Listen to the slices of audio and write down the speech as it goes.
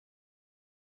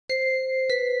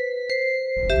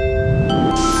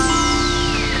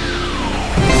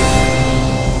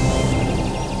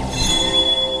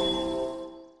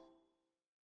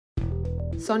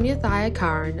Sonia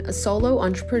Thayakaran, a solo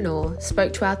entrepreneur,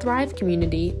 spoke to our Thrive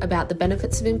community about the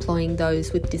benefits of employing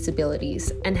those with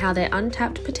disabilities and how their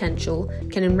untapped potential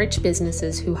can enrich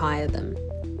businesses who hire them.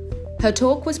 Her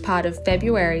talk was part of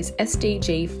February's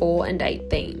SDG 4 and 8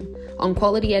 theme on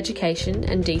quality education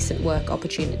and decent work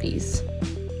opportunities.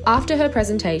 After her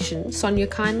presentation, Sonia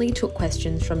kindly took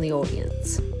questions from the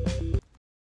audience.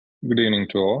 Good evening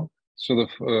to all. So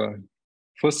the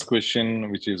first question,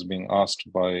 which is being asked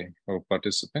by our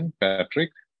participant,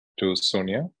 Patrick, to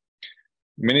Sonia.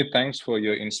 Many thanks for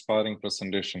your inspiring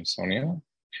presentation, Sonia.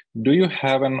 Do you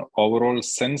have an overall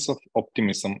sense of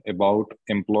optimism about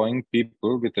employing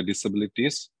people with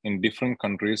disabilities in different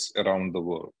countries around the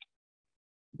world?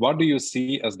 What do you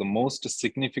see as the most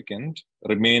significant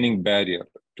remaining barrier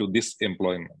to this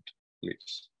employment,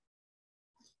 please?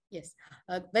 Yes,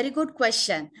 a very good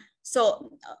question.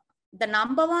 So the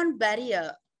number one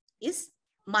barrier is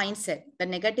mindset, the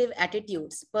negative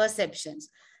attitudes, perceptions,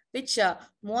 which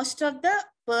most of the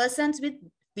persons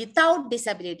without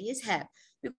disabilities have.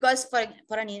 Because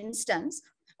for an instance,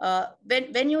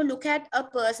 when you look at a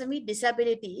person with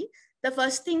disability, the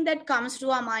first thing that comes to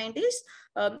our mind is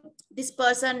this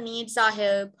person needs our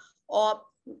help, or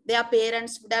their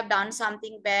parents would have done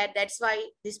something bad. That's why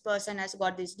this person has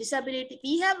got this disability.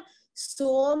 We have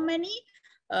so many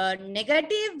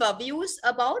negative views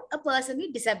about a person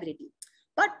with disability.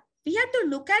 But we have to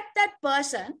look at that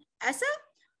person as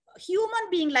a human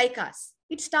being like us.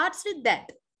 It starts with that.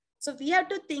 So we have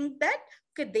to think that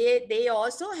okay, they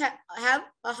also have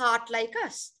a heart like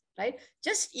us, right?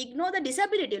 Just ignore the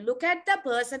disability. Look at the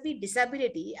person with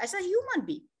disability as a human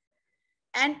being.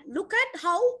 And look at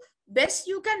how best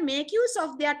you can make use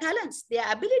of their talents,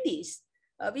 their abilities,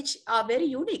 which are very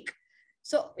unique.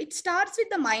 So it starts with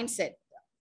the mindset.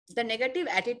 The negative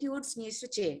attitudes needs to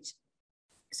change.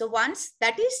 So once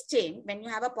that is changed, when you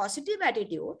have a positive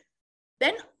attitude,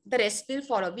 then the rest will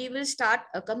follow. We will start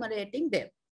accommodating them.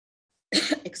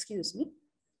 Excuse me.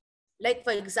 Like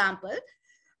for example,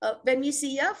 when we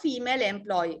see a female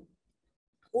employee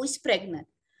who is pregnant,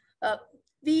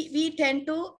 we tend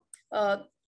to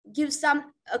give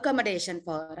some accommodation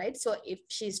for her, right? So if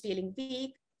she's feeling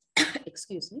weak,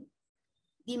 excuse me,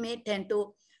 we may tend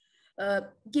to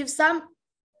give some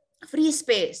free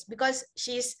space because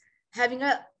she's having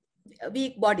a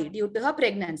weak body due to her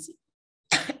pregnancy.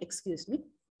 Excuse me.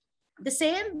 The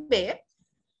same way,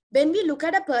 when we look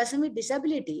at a person with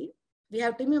disability, we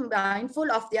have to be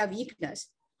mindful of their weakness,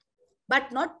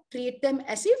 but not treat them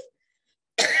as if,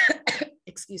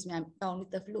 excuse me, I'm down with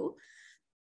the flu.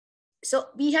 So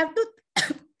we have to,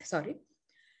 sorry,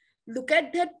 look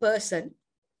at that person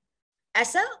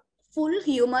as a full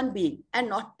human being and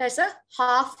not as a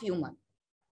half human,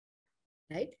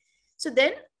 right? So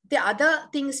then the other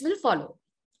things will follow.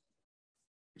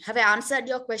 Have I answered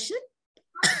your question?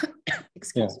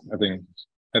 Excuse me.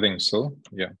 I think so.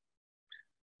 Yeah.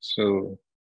 So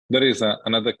there is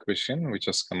another question which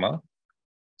has come up.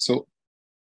 So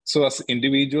as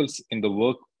individuals in the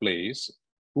workplace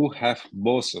who have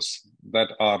bosses that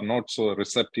are not so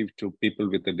receptive to people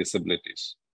with the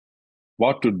disabilities,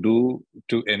 what to do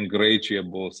to encourage your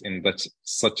boss in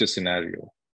such a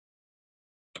scenario?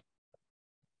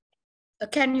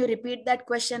 Can you repeat that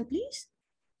question, please?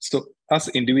 So as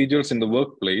individuals in the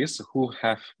workplace who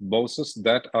have bosses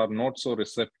that are not so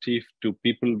receptive to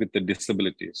people with the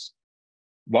disabilities,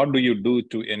 what do you do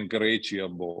to encourage your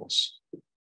boss?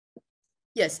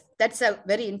 Yes, that's a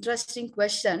very interesting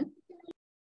question.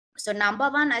 So number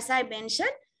one, as I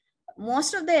mentioned,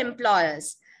 most of the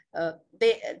employers,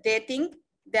 they think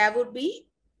there would be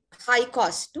high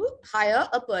cost to hire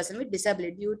a person with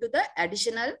disability due to the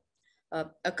additional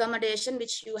accommodation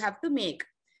which you have to make.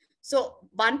 So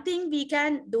one thing we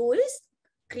can do is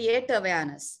create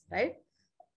awareness, right?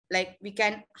 Like we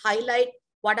can highlight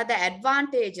what are the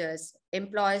advantages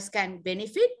employers can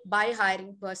benefit by hiring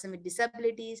a person with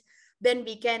disabilities. Then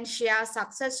we can share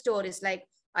success stories like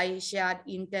I shared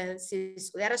Intel,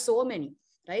 Cisco. There are so many,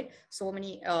 right? So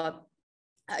many,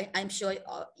 I'm sure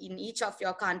in each of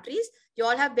your countries, you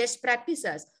all have best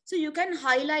practices. So you can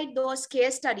highlight those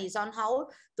case studies on how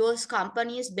those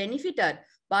companies benefited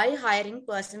by hiring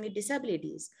person with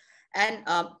disabilities. And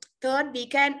third,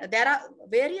 there are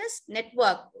various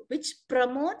networks which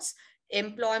promotes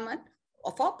employment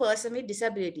of a person with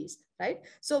disabilities, right?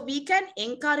 So we can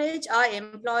encourage our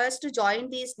employers to join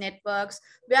these networks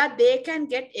where they can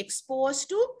get exposed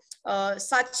to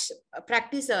such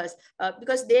practices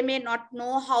because they may not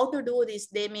know how to do this.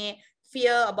 They may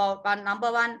fear about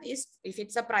number one is, if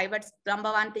it's a private,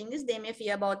 number one thing is they may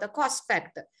fear about the cost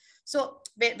factor. So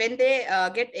when they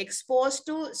get exposed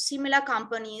to similar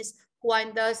companies who are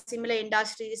in the similar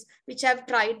industries, which have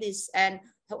tried this and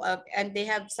they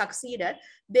have succeeded,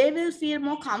 they will feel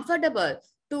more comfortable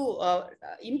to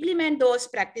implement those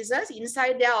practices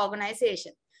inside their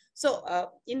organization. So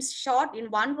in short, in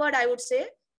one word, I would say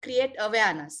create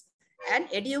awareness and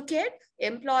educate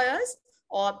employers,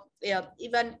 or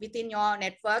even within your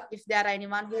network, if there are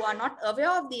anyone who are not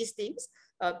aware of these things,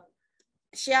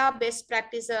 share best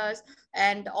practices.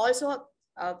 And also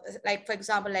like, for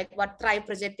example, like what Thrive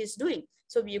project is doing.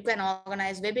 So you can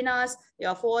organize webinars,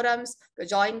 your forums,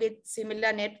 join with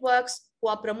similar networks who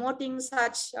are promoting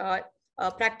such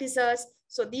practices.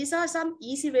 So these are some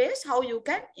easy ways how you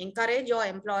can encourage your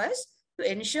employers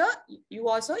to ensure you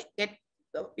also get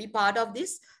be part of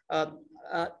this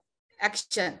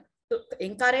action, to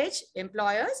encourage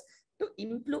employers to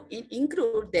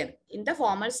include them in the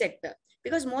formal sector.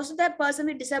 Because most of the person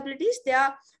with disabilities, they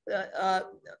are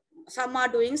some are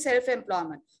doing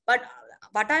self-employment. But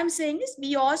what I'm saying is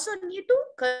we also need to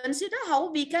consider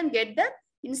how we can get them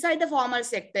inside the formal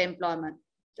sector employment.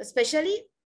 Especially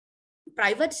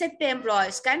private sector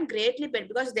employees can greatly benefit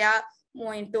because they are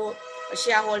more into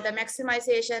shareholder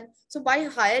maximization. So by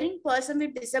hiring person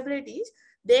with disabilities,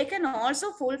 they can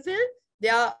also fulfill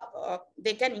their,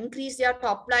 they can increase their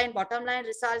top line, bottom line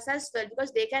results as well,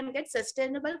 because they can get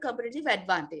sustainable competitive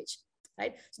advantage,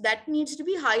 right? So that needs to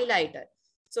be highlighted.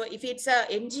 So if it's a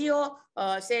NGO,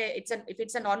 say if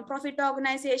it's a non-profit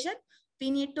organization,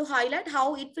 we need to highlight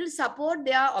how it will support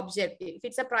their objective. If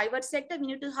it's a private sector, we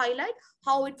need to highlight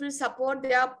how it will support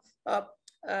their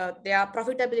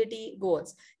profitability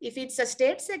goals. If it's a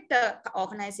state sector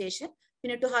organization, we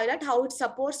need to highlight how it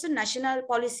supports the national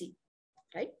policy,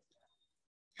 right?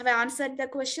 Have I answered the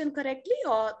question correctly,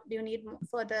 or do you need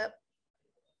further?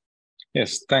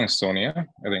 Yes, thanks, Sonia.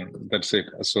 I think that's it.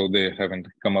 So they haven't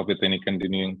come up with any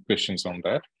continuing questions on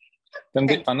that. Then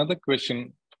another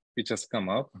question which has come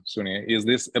up, Sonia, is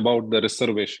this about the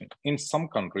reservation. In some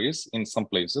countries, in some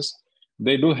places,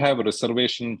 they do have a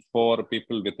reservation for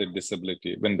people with a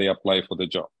disability when they apply for the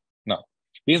job. Now,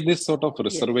 is this sort of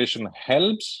reservation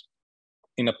helps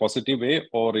in a positive way,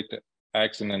 or it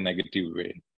acts in a negative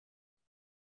way?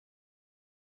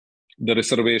 The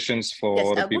reservations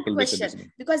for people with a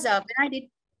disability. Because when I did,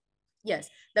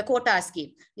 the quota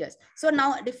scheme. Yes. So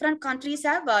now different countries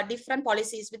have different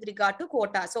policies with regard to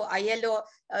quota. So ILO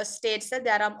states that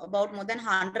there are about more than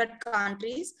 100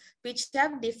 countries which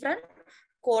have different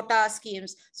quota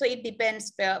schemes. So it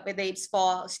depends whether it's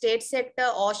for state sector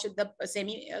or should the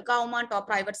semi-government or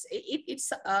private.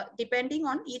 It's depending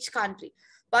on each country.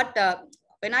 But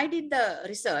when I did the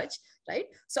research, right,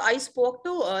 so I spoke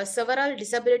to several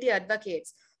disability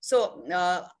advocates. So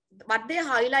what they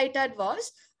highlighted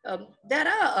was there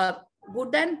are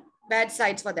good and bad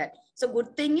sides for that. So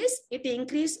good thing is it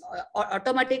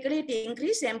automatically it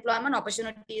increase employment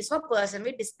opportunities for person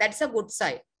with this. That's a good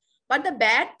side. But the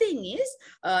bad thing is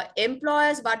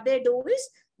employers, what they do is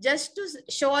just to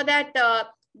show that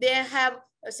they have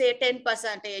say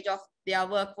 10% of their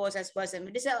workforce as person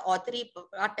with disability, or 3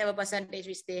 whatever percentage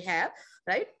which they have,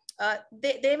 right?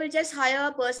 They will just hire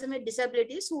a person with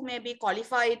disabilities who may be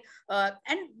qualified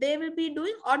and they will be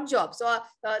doing odd jobs, or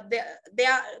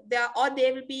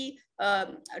they will be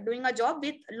doing a job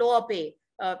with lower pay,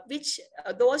 which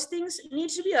those things need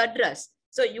to be addressed.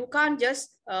 So you can't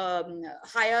just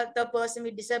hire the person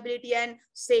with disability and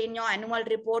say in your annual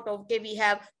report, okay, we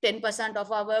have 10%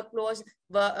 of our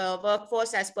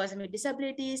workforce as person with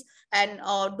disabilities, and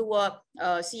do a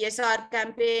CSR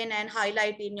campaign and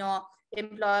highlight in your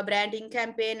employer branding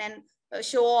campaign and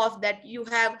show off that you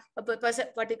have a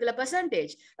particular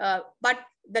percentage. But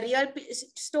the real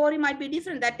story might be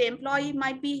different. That the employee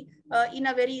might be in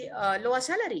a very lower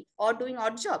salary or doing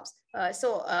odd jobs.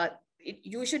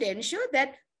 You should ensure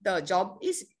that the job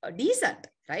is decent,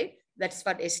 right? That's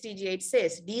what SDG 8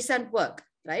 says, decent work,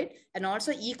 right? And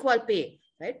also equal pay,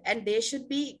 right? And they should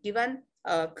be given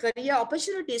career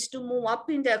opportunities to move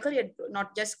up in their career,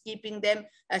 not just keeping them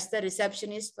as the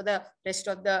receptionist for the rest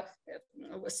of the,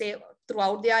 say,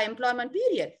 throughout their employment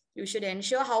period. You should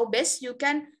ensure how best you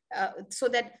can, so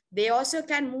that they also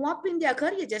can move up in their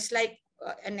career, just like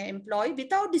an employee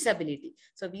without disability.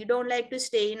 So we don't like to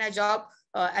stay in a job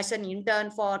as an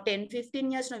intern for 10,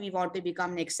 15 years. No, we want to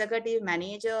become an executive,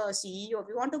 manager, or CEO.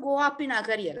 We want to go up in our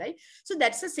career, right? So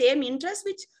that's the same interest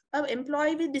which an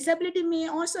employee with disability may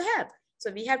also have.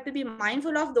 So we have to be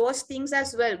mindful of those things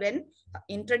as well when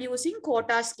introducing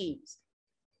quota schemes.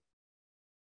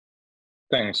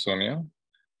 Thanks, Sonia.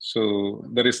 So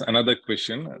there is another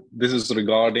question. This is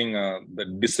regarding the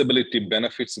disability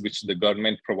benefits which the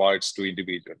government provides to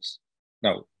individuals.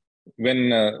 Now,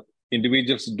 when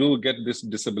individuals do get this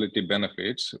disability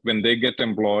benefits, when they get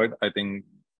employed, I think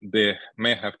they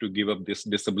may have to give up this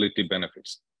disability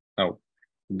benefits. Now,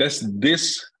 does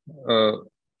this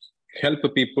help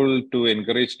people to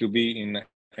encourage to be in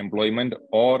employment,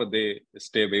 or they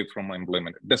stay away from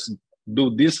employment?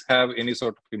 Do this have any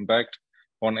sort of impact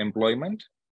on employment?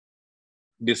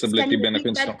 Disability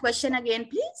benefits. Can you repeat that question again,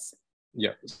 please?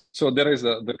 Yeah. So there is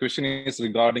the question is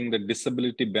regarding the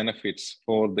disability benefits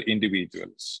for the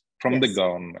individuals from the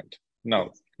government.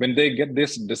 Now, when they get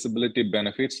this disability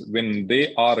benefits, when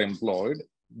they are employed,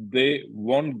 they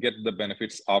won't get the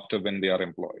benefits after when they are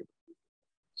employed.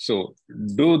 So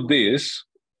do this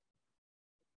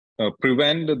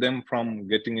prevent them from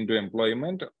getting into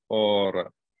employment,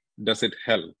 or does it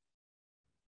help?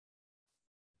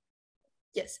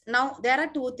 Yes. Now, there are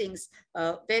two things.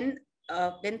 When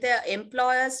the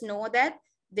employers know that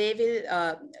they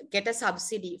will get a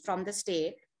subsidy from the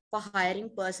state for hiring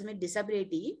person with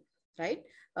disability, right?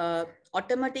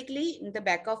 Automatically, in the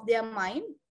back of their mind,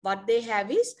 what they have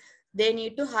is they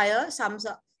need to hire some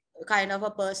kind of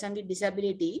a person with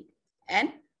disability and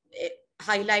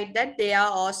highlight that they are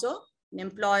also an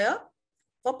employer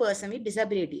for person with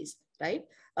disabilities, right?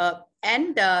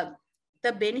 And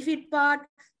the benefit part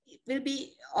will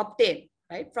be obtained,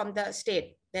 right, from the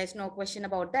state. There's no question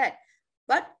about that.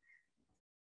 But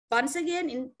once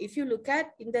again, if you look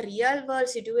at in the real world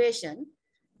situation,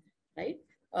 right,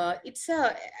 it's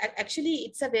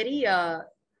a very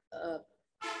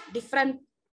different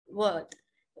world,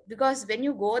 because when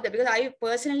you go there, because I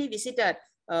personally visited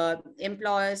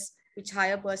employers which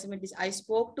hire person with this, I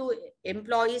spoke to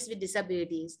employees with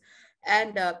disabilities,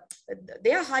 and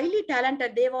they are highly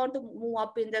talented. They want to move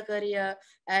up in the career,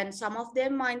 and some of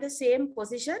them are in the same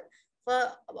position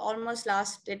for almost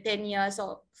last 10 years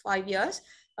or 5 years.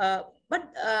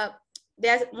 But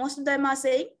most of them are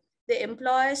saying the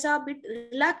employers are a bit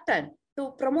reluctant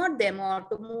to promote them or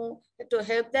to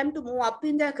help them to move up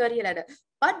in their career ladder.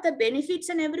 But the benefits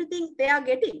and everything they are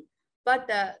getting. But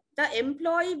the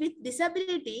employee with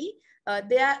disability,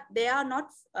 they are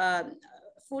not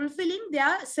fulfilling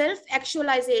their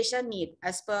self-actualization need.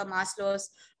 As per Maslow's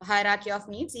hierarchy of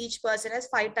needs, each person has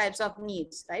 5 types of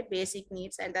needs, right? Basic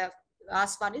needs, and the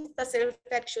last one is the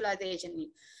self-actualization need.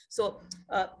 So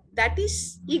that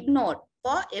is ignored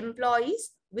for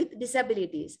employees with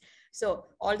disabilities. So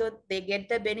although they get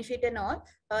the benefit and all,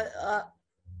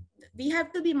 we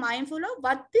have to be mindful of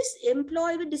what this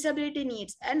employee with disability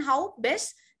needs and how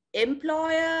best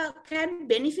employer can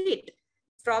benefit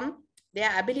from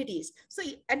their abilities. So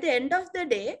at the end of the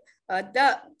day,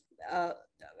 the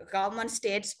government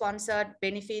state-sponsored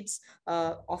benefits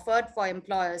offered for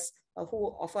employers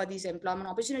who offer these employment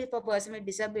opportunities for persons with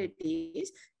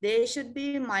disabilities, they should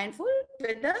be mindful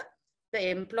whether the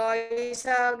employees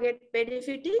are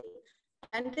benefiting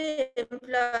and the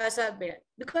employers are better.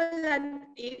 Because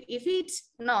if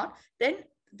it's not, then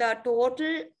the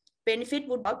total benefit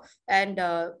would up, and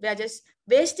we are just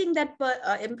wasting that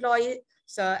employee's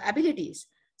abilities.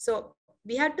 So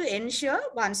we have to ensure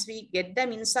once we get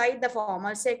them inside the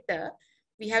formal sector,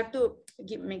 we have to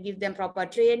give them proper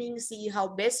training, see how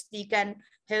best we can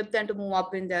help them to move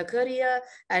up in their career,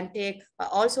 and take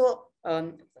also,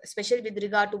 especially with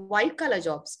regard to white collar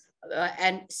jobs,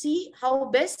 and see how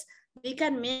best we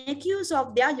can make use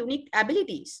of their unique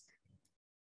abilities.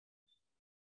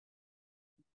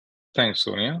 Thanks,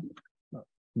 Sonia.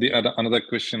 Another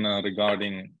question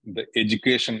regarding the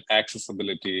education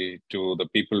accessibility to the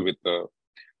people with the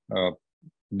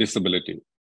disability.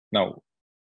 Now,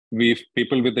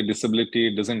 people with a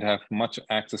disability doesn't have much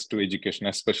access to education,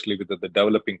 especially with the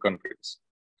developing countries.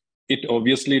 It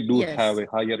obviously do have a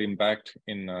higher impact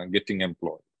in getting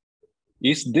employed.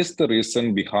 Is this the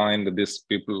reason behind this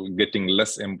people getting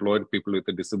less employed, people with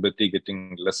a disability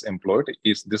getting less employed?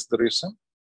 Is this the reason?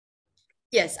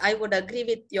 Yes, I would agree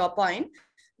with your point,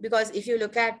 because if you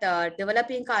look at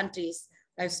developing countries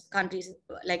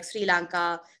like Sri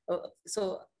Lanka,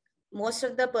 so most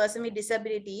of the person with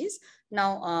disabilities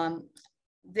now,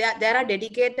 there are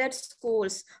dedicated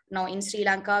schools. Now in Sri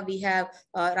Lanka, we have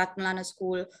Ratmalana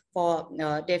School for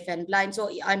deaf and blind. So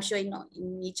I'm sure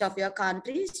in each of your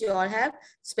countries, you all have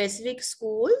specific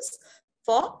schools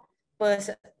for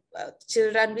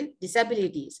children with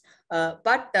disabilities.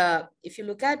 But if you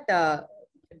look at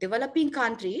developing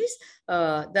countries,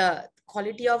 the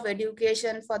quality of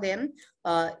education for them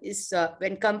is,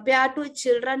 when compared to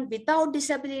children without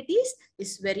disabilities,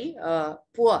 is very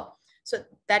poor. So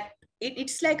that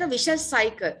it's like a vicious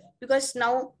cycle, because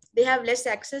now they have less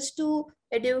access to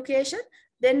education,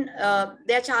 then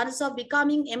their chances of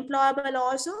becoming employable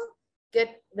also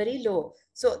get very low.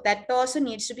 So that also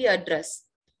needs to be addressed.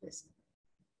 Yes.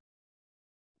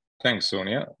 Thanks,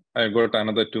 Sonia. I got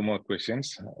another 2 more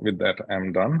questions. With that,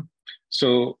 I'm done.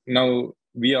 So now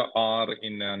we are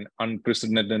in an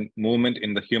unprecedented moment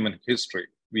in the human history.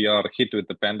 We are hit with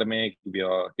the pandemic, we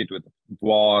are hit with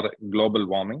war, global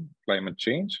warming, climate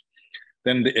change,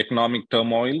 then the economic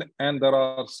turmoil, and there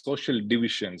are social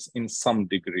divisions in some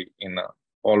degree in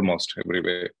almost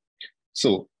everywhere.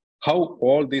 So how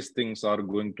all these things are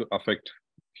going to affect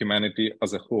humanity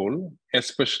as a whole,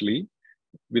 especially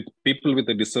with people with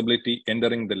a disability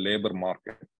entering the labor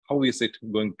market, how is it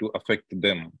going to affect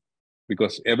them?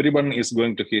 Because everyone is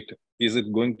going to hit. Is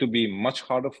it going to be much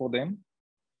harder for them?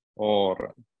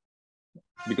 Or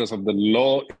because of the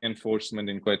law enforcement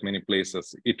in quite many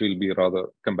places, it will be rather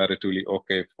comparatively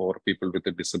okay for people with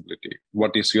a disability?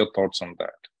 What is your thoughts on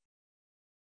that?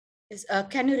 Yes,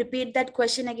 can you repeat that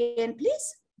question again,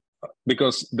 please?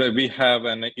 Because we have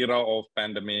an era of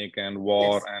pandemic and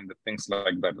war, yes, and things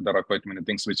like that. There are quite many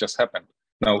things which has happened.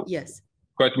 Now, yes,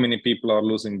 quite many people are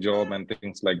losing job and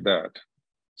things like that.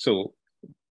 So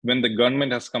when the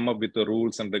government has come up with the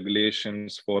rules and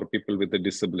regulations for people with a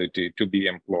disability to be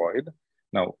employed,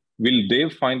 now, will they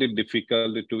find it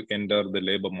difficult to enter the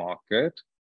labor market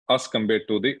as compared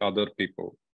to the other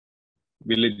people?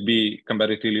 Will it be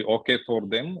comparatively okay for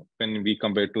them when we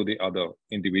compare to the other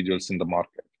individuals in the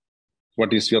market?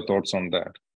 What is your thoughts on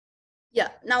that?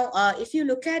 Yeah. Now, if you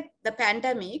look at the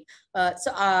pandemic,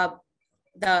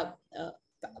 the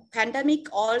pandemic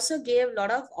also gave a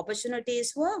lot of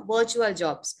opportunities for virtual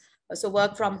jobs. So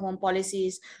work from home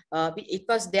policies, it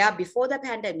was there before the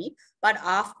pandemic, but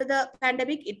after the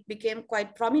pandemic, it became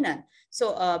quite prominent.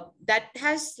 So that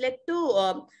has led to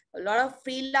a lot of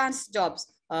freelance jobs,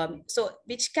 so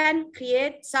which can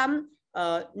create some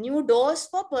new doors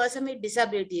for persons with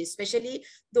disabilities, especially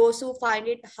those who find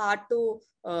it hard to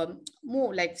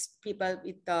move, like people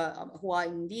with who are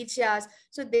in wheelchairs.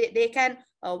 So they can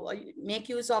make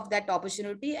use of that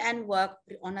opportunity and work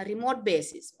on a remote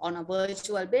basis, on a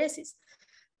virtual basis.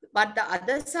 But the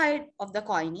other side of the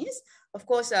coin is, of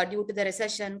course, due to the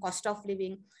recession, cost of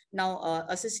living, now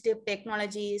assistive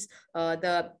technologies,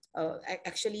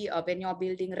 actually when you're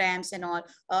building ramps and all,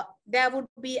 there would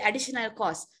be additional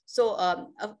costs. So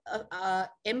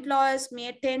employers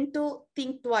may tend to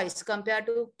think twice compared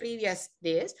to previous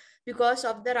days because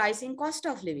of the rising cost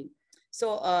of living.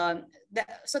 So,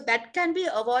 so that can be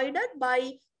avoided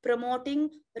by promoting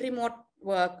remote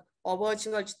work or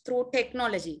virtual through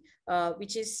technology,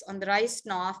 which is on the rise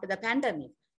now after the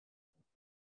pandemic.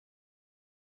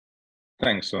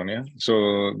 Thanks, Sonia.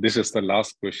 So this is the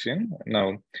last question.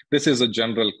 Now, this is a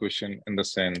general question in the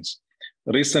sense,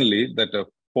 recently that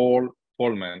Paul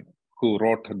Polman, who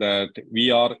wrote that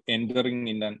we are entering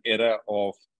in an era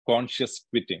of conscious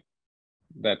quitting,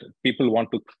 that people want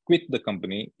to quit the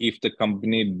company if the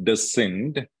company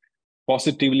doesn't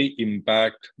positively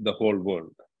impact the whole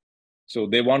world. So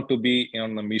they want to be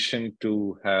on a mission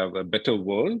to have a better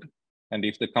world. And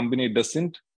if the company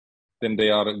doesn't, then they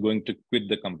are going to quit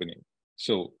the company.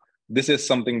 So this is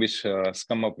something which has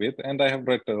come up with, and I have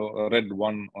read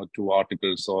 1 or 2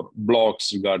 articles or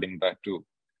blogs regarding that too.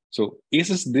 So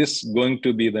is this going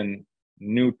to be the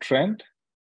new trend?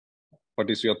 What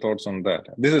is your thoughts on that?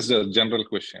 This is a general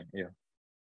question. Yeah.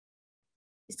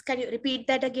 Can you repeat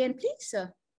that again, please?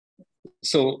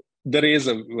 So there is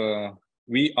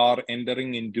we are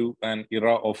entering into an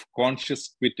era of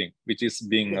conscious quitting, which is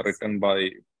being written by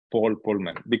Paul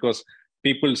Pullman, because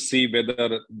people see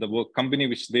whether the company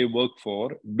which they work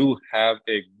for do have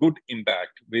a good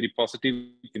impact, very positive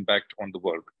impact on the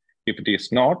world. If it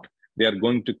is not, they are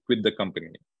going to quit the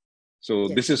company. So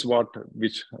this is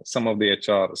which some of the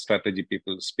HR strategy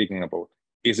people speaking about.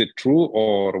 Is it true,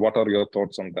 or what are your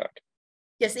thoughts on that?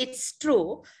 Yes, it's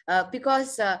true,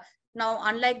 because now,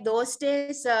 unlike those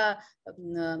days,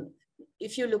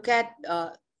 if you look at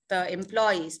the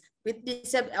employees with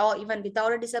disability or even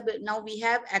without a disability, now we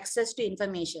have access to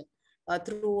information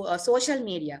through social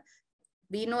media.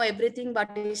 We know everything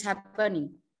what is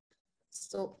happening.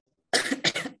 So,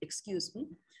 excuse me.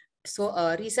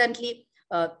 So recently,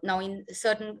 now in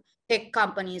certain tech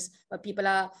companies, people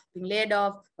are being laid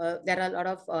off. There are a lot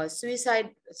of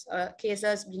suicide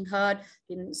cases being heard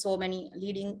in so many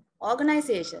leading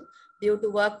organizations due to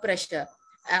work pressure.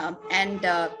 And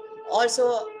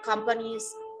also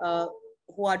companies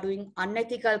who are doing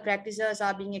unethical practices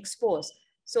are being exposed.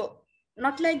 So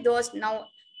not like those. Now,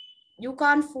 you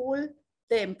can't fool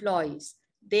the employees.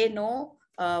 They know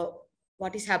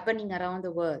what is happening around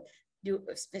the world.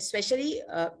 Especially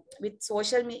with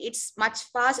social media, it's much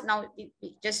fast now.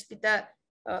 Just with the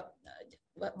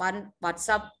one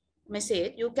WhatsApp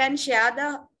message, you can share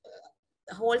the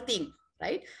whole thing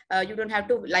right? You don't have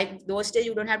to, like those days,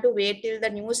 you don't have to wait till the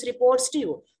news reports to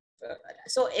you.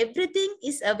 So everything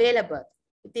is available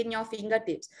within your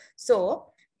fingertips. So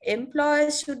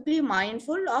employers should be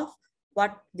mindful of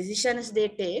what decisions they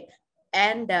take,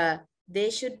 and they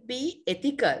should be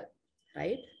ethical,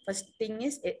 right? First thing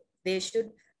is they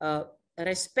should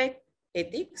respect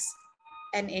ethics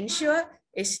and ensure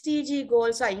SDG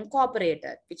goals are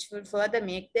incorporated, which will further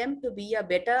make them to be a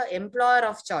better employer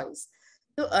of choice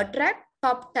to attract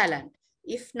top talent.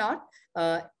 If not,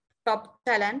 top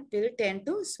talent will tend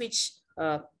to switch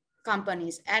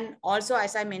companies. And also,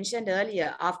 as I mentioned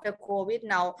earlier, after COVID,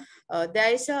 now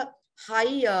there is a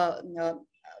high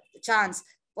chance.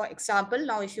 For example,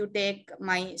 now if you take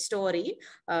my story,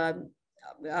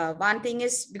 one thing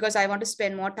is, because I want to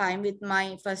spend more time with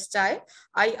my first child,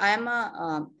 I am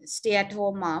a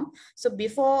stay-at-home mom. So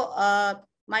before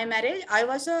my marriage, I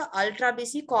was a ultra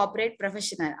busy corporate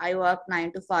professional. I worked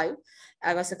 9 to 5.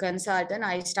 I was a consultant.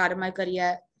 I started my career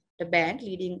at the bank,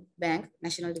 leading bank,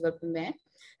 National Development Bank.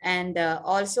 And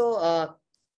also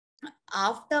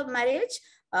after marriage,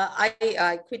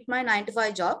 I quit my 9 to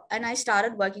 5 job and I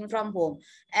started working from home.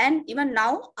 And even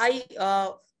now,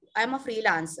 I'm a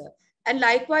freelancer. And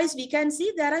likewise, we can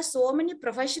see there are so many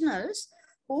professionals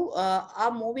who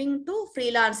are moving to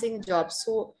freelancing jobs,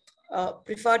 who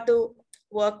prefer to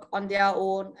work on their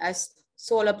own as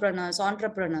solopreneurs,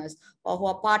 entrepreneurs, or who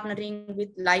are partnering with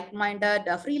like-minded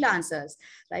freelancers,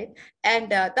 right?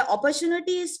 And the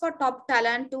opportunities for top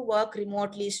talent to work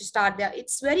remotely, to start there,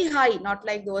 it's very high, not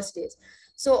like those days.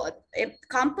 So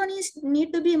companies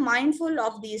need to be mindful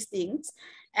of these things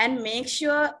and make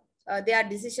sure their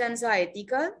decisions are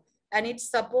ethical and it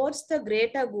supports the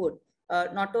greater good,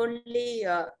 not only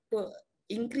to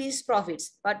increase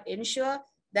profits, but ensure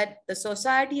that the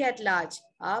society at large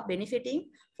are benefiting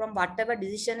from whatever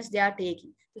decisions they are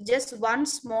taking. Just one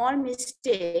small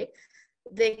mistake,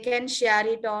 they can share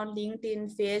it on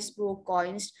LinkedIn, Facebook,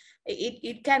 coins.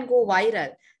 It can go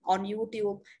viral on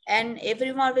YouTube and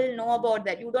everyone will know about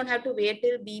that. You don't have to wait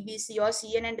till BBC or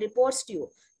CNN reports to you.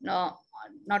 No,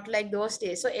 not like those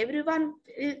days. So everyone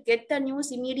will get the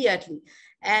news immediately.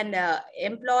 And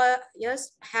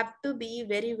employers have to be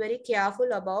very, very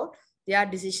careful about their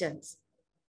decisions.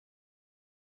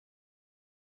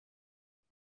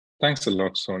 Thanks a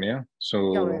lot, Sonia.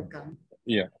 So, you're welcome.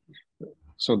 Yeah,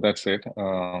 so that's it.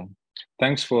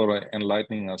 Thanks for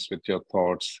enlightening us with your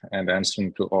thoughts and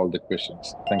answering to all the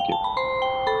questions. Thank you.